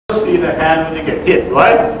see the hand when you get hit,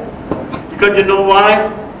 right? Because you know why?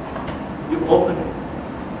 You open it.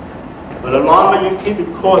 But the longer you keep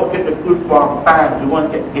it closed, get the good form, bang, you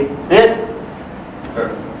won't get hit. See it?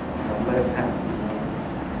 Left hand.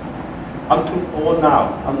 I'm too old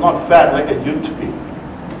now. I'm not fat like I used to be.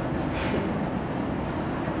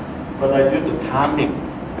 But I use the timing.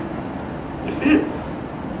 You see it?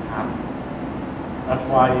 That's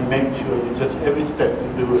why you make sure you just every step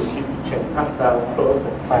you do is keep the check, up, down, close,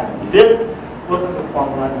 and bang. You see it? Put the form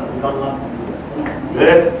right now. You don't want to do that.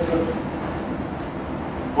 Good?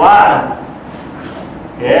 One.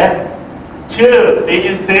 Yeah. Two. See,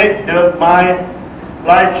 you say my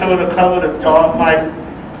right shoulder cover the jaw, my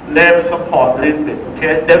left support a little bit.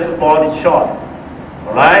 Okay, left body short.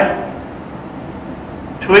 Alright?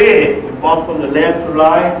 Three. You walk from the left to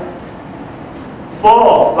right.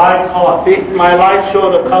 Four. Right cord. See, my right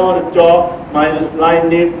shoulder cover the jaw, my right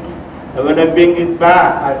knee. And when I bring it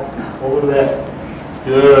back, I over there.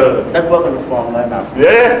 Good. Let's work on the form right now.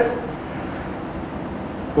 Good.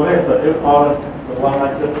 Go ahead, sir. All the one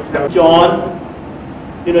I just tell John,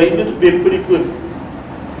 you know, he used to be pretty good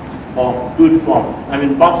form, good form. I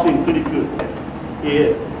mean, boxing pretty good.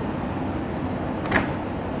 Yeah.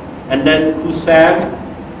 And then Kusam,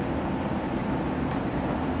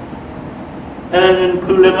 and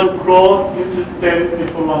then Lemon Crow used to stay with me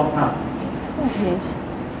for a long time. Yes.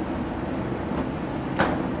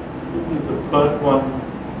 This is the first one.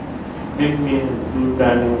 Big me and Blue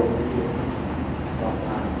Daniel over here.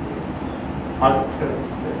 I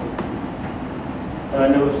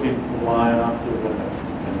never seen for a while after just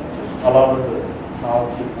a lot of the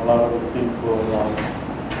politics, a lot of the things going on.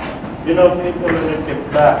 You know, people when they get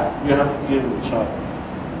back, you have to give them a shot.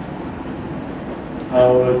 I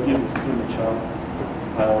will give the student a shot.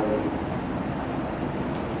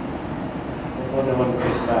 What they want to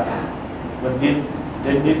get back. But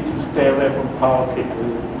they need to stay away from politics.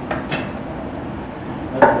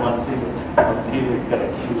 That's one thing that people got to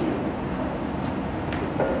kill you.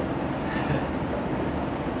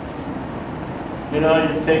 You know,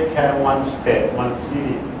 you take care of one state, one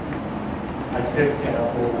city. I take care of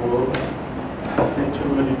the whole world. I see too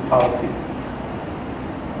many politics.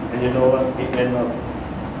 And you know what? You end up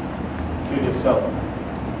kill yourself.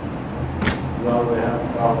 You always have a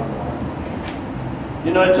problem.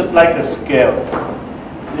 You know, it's just like a scale.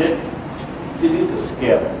 This is the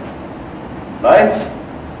scale. Right?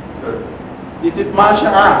 Sir. This is martial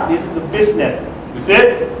art. This is the business. You see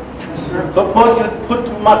it? Yes, sir. Suppose you put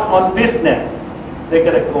too much on business. They're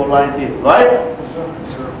going to go like this, right?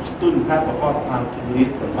 Yes, sir. Students have a hard time to lead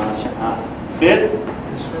the martial art. Fit?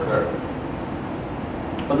 Yes, sir.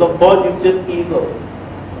 But suppose you just ego.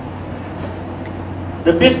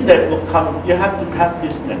 The business will come. You have to have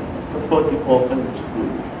business. Suppose you open the school.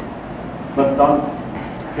 But don't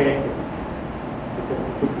take it.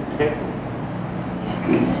 Take it.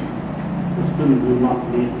 The student will not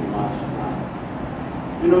lead the martial art.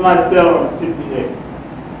 You know myself, I'm 58.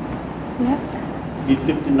 Yeah. Be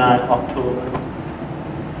 59 October.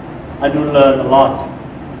 I do learn a lot.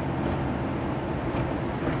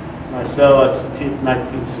 Myself, I teach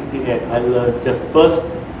 1968. I learned just first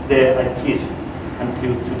day I teach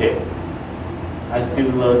until today. I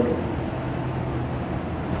still learn.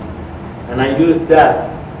 And I use that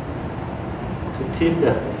to teach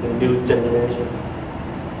the new generation.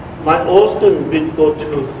 My old students didn't go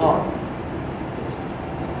too hard.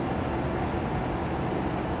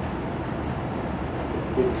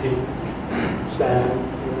 Sam,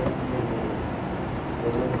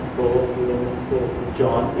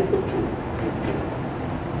 John, people too.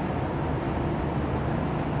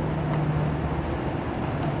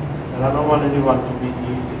 And I don't want anyone to be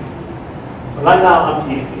easy. So right now I'm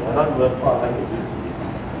easy. I don't work hard like I used to be.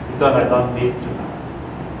 Because I don't need to now.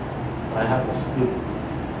 I have a skill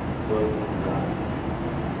working on.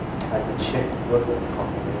 I can check work with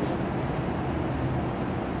combination.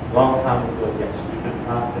 Long time ago, yes, you can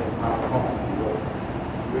have them how hard you work.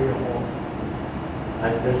 Very hard. I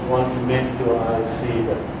just want to make sure I see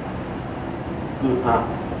the good art.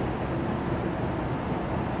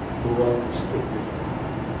 Who want to stick with it.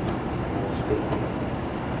 Stick with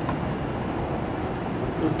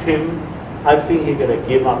it. Tim, I think he's gonna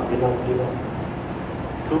give up, give up.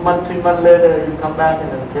 2 months, 3 months later, you come back and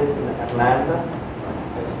then take him to Atlanta.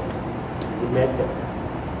 Yes, you make it.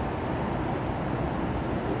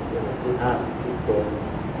 Keep going.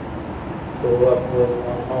 Go up,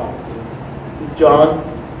 hard. John,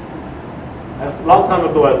 a long time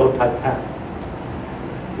ago I go Taipan.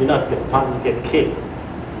 You not get punched, you get kicked.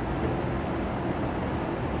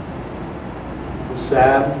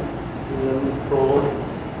 Sam, Pro.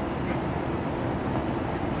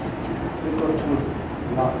 too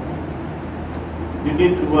long. You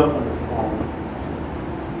need to work on the form.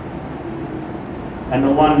 And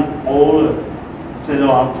the one older say,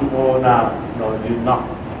 no, I'm too old now. No, you're not.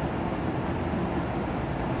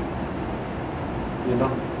 You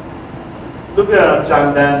know? Look at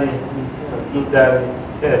Ajarn Danny, do that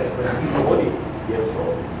test when he's 40 years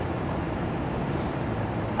old.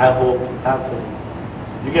 I hope happens.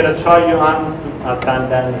 You get a try your arm to Ajarn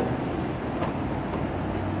Danny.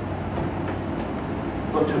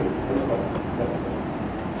 Go to it.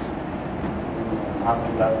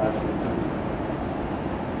 After that, I should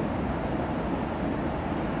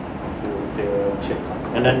do check.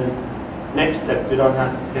 And then next step, you don't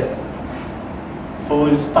have to pay. For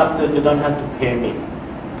instructor, you don't have to pay me.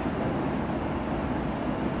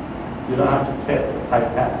 You don't have to pay the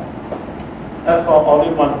iPad. That's for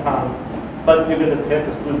only £1. But you're going to pay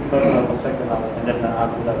the student first hour, second hour, and then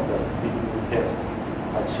after that, the people will pay.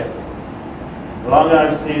 I check. As long as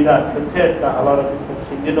I see that the test got a lot of people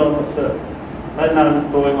saying, you don't know, sir. Right now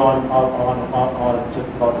I'm going on just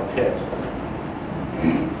about the test.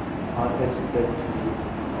 I'll explain to you,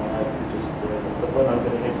 or I can just but what I'm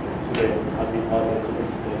going to explain today, I'll be honest to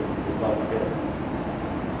explain about the test.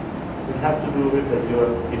 It has to do with your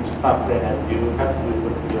instructor and you have to do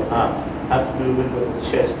with your arm, have to do with the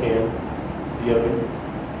chest area. You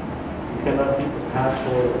cannot keep the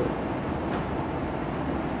password.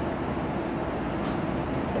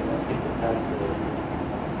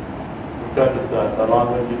 Because the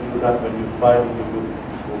longer you do that, when you fight, you will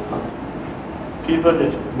come. People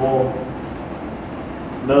is more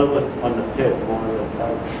nervous on the test more than the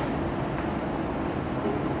fight.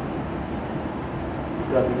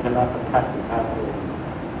 Because you cannot attack the password.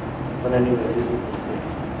 But anyway, this is the thing.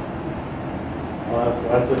 So I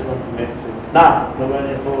just want to make sure. Now,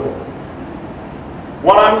 nobody told it.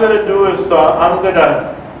 What I'm going to do is I'm going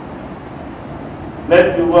to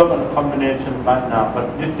let you work on the combination right now,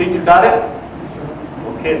 but you think you got it?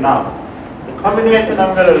 Okay, now, the combination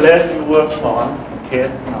I'm going to let you work on, okay,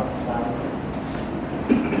 now,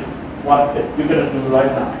 what you're going to do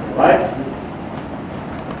right now, right?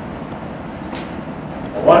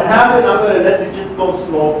 What happens, I'm going to let you just go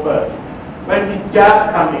slow first. When the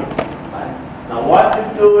jab coming, right? Now what you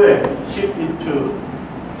do is shift into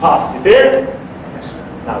pop, you feel?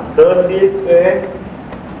 Now turn this way.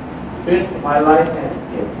 Fit my right hand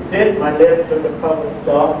here. Fit my left shoulder cover the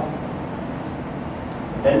jaw.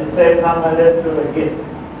 Then same time my left shoulder here.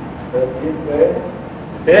 Turn this way.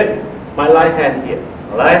 Fit my right hand here.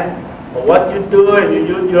 Alright? But what you do is you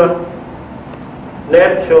use your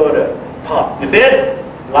left shoulder. Pop. You fit?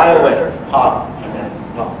 Right away. Pop. And then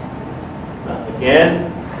pop. Now again.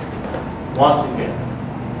 Once again.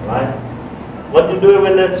 Right? What you do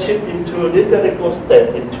when you shift into this, gonna go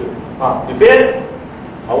step into. Pop. You fit?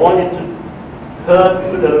 I want you to turn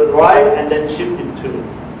to the right and then shift into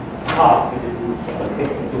half. Okay,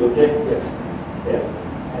 you okay? Yes. Yeah.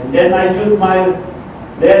 And then I use my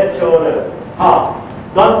left shoulder half.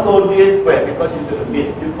 Don't go this way because you do a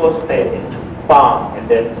bit. You go straight into palm and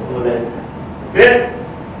then go left. Okay?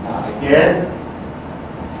 Now again,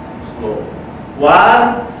 slow.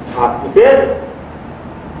 One, half. Okay?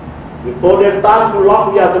 Before they start to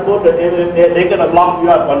lock you are supposed to, they're going to lock you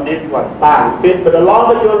up on this one. Bang, fit. But the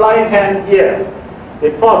longer your right hand here, they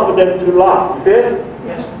cause for them to lock. You feel?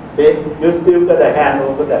 Yes. You still got a hand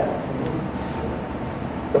over there.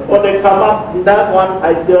 Before they come up, that one,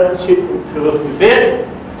 I just shift to, you feel?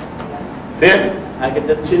 Feel? I can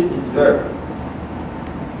just shift to third.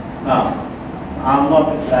 Now, I'm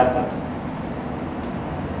not in that one.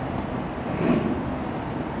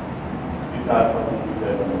 You got what you do.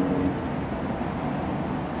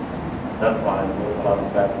 That's why I work a lot of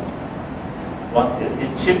practice.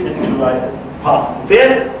 It shifted to right pop.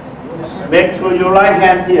 Feel? Make sure your right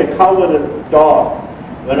hand here cover the jaw.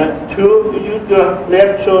 When you use your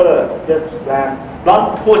left shoulder, just slam.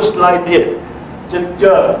 Don't push like this. Just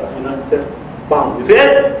jerk, just bump. You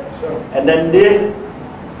feel? Sure. And then this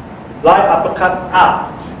light uppercut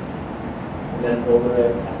up. And then over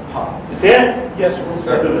there and pop. You feel? Yes,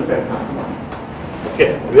 sir. Do the same time. Come on.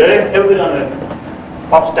 Okay, ready? Everything on the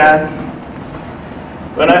pop stand.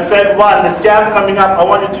 When I said one, the jab coming up, I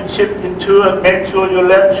want you to shift into it. Make sure your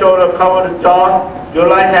left shoulder cover the jaw. Your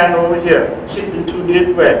right hand over here. Shift into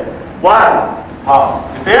this way. One.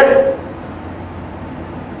 You feel it?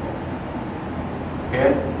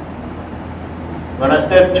 Okay. When I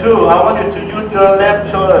said two, I want you to use your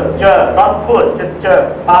left shoulder. Jerk. Not push, just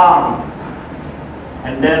jerk. Palm.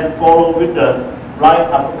 And then follow with the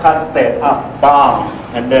right uppercut step up. Palm.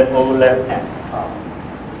 And then over left hand.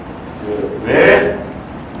 Good. Ready?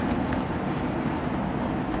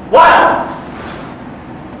 One.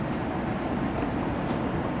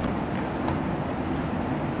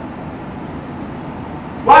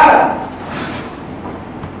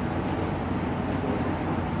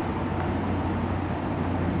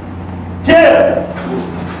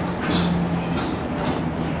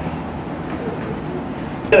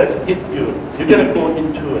 hit you. You're gonna go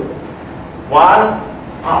into it. One,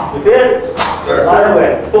 up, you did? Sir. Right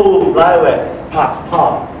away, boom, right away, pop,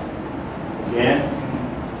 pop. Again.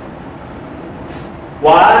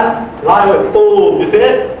 One, right away, boom, you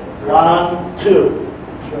fit? 1, 2.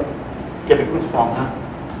 Get a good form, huh?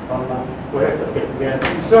 Where? Okay, again.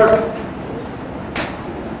 Sir.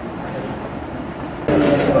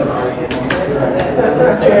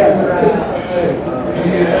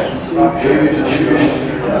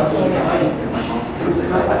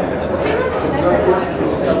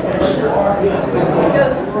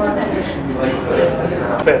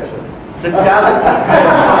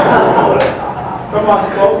 Come on,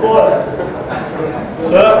 go for it.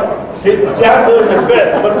 Sir, hit jab in the fit.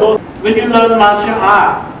 But when you learn martial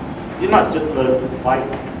art, you're not just learn to fight.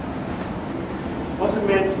 What's the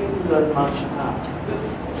main thing to learn martial art?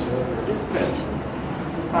 Discipline.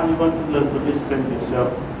 Sometimes you want to learn to discipline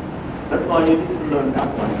yourself. That's why you need to learn that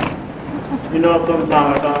one. You know,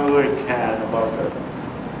 sometimes I don't really care about it.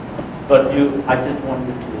 But I just want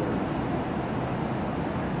you to learn.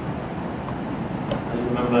 I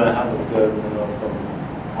remember I had a girl, from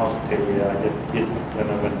Australia. I just did when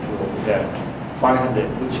I went to over there. 500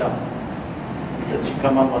 push-up. Because she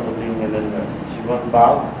come up on the ring and then she won't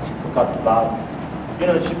bow. She forgot to bow.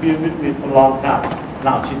 She'd be with me for a long time.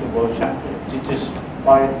 Now she's the world champion. She just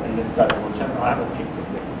fight and then got the world champion. I haven't kicked her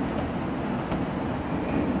yet.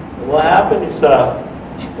 What happened is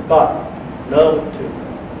she forgot. Learned to.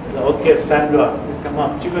 Okay, Sandra, you come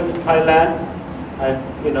up. She went to Thailand.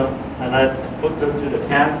 And I put her to the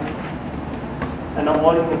camp. And I'm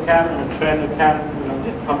all in the camp and I train the camp.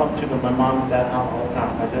 They come up to my mom and dad house all the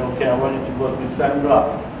time. I said, okay, I want you to work with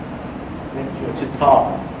Sandra. Make sure she's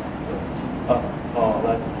tall.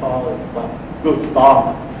 Good, strong.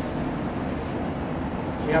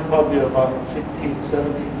 She had probably about 16,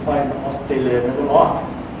 17 fight in Australia, never lost.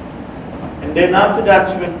 And then after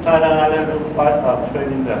that, she went to Thailand. I let her fight,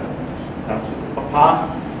 training the Papa,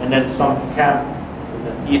 and then some camp in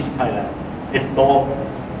the East Thailand. It's no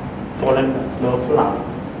foreign, no flag,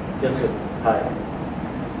 just Thailand.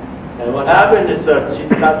 And what happened is she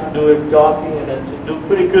started doing jogging and then she do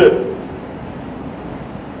pretty good.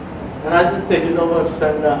 And I just said, you know what,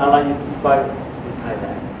 Sandra, I like you to fight in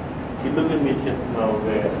Thailand. She looked at me and said, no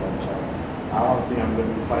way, I don't think I'm going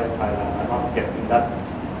to fight in Thailand. I'm not getting that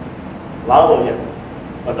level yet.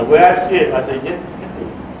 But the way I see it, I say, yes, you can do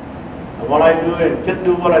it. And what I do is just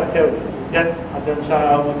do what I tell you. Yes,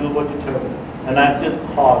 I will do what you tell me. And I just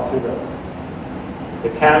called to the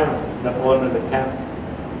camera, the owner of the camp.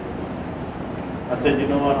 I said, you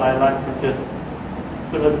know what, I like to just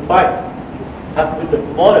put her to fight. Touch with the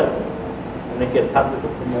promoter. And they get touch with the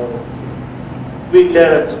promoter. Week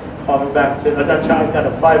later, she called me back and said, I got a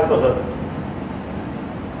fight for her.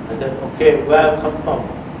 I said, okay, where I come from?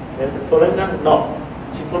 And the foreigner? No.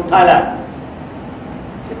 She's from Thailand.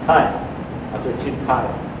 She's Thai. I said, she's Thai.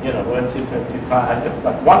 When she said she's Thai, I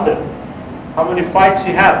just wondered how many fights she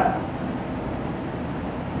had.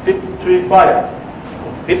 53 fights.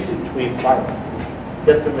 53 fights.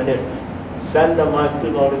 Just a minute. Sandra might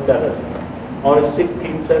do all better. Only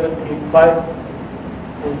 16, 17 fights.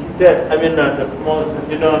 And she said, the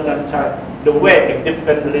most, that child, the weight is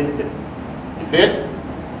different a little bit. You see it?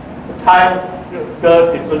 The Thai girl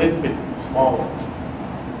is a little bit smaller.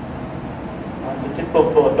 That's a typical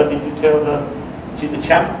for, but did you tell her she's the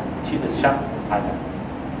champ? She's the champ of Thailand.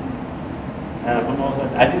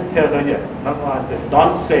 And I didn't tell her yet. That's why I said,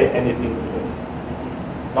 don't say anything to her.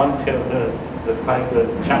 Don't tell her the Thai girl is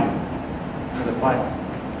the champ in the fight.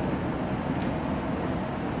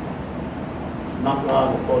 Knocked her on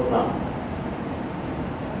the fourth round.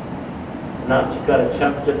 Now she got a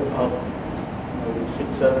champion of 6,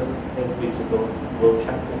 7, 8 weeks ago, world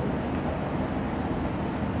champion.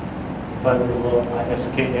 She fight with the world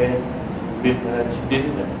ISKA, she did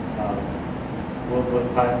it. World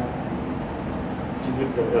time. She did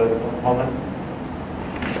the Holland.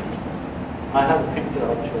 I have a picture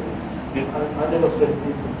actually. I never said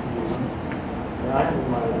people to you. I have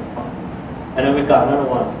my laptop. And then we got another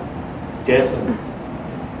one. Jason,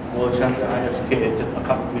 world champion ISK, just a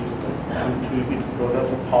couple of weeks ago, 2 weeks ago,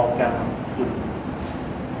 that's a tall guy.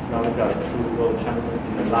 Now we got a true world champion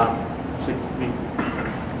in the last 6 weeks.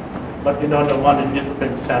 But the one in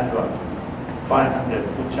discipline, Sandra, 500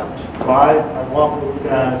 push-ups. Why? I walked over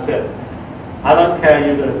there and said, I don't care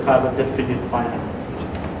you're going to cover, just finish 500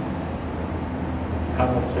 push-ups. Come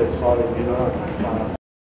and say, sorry,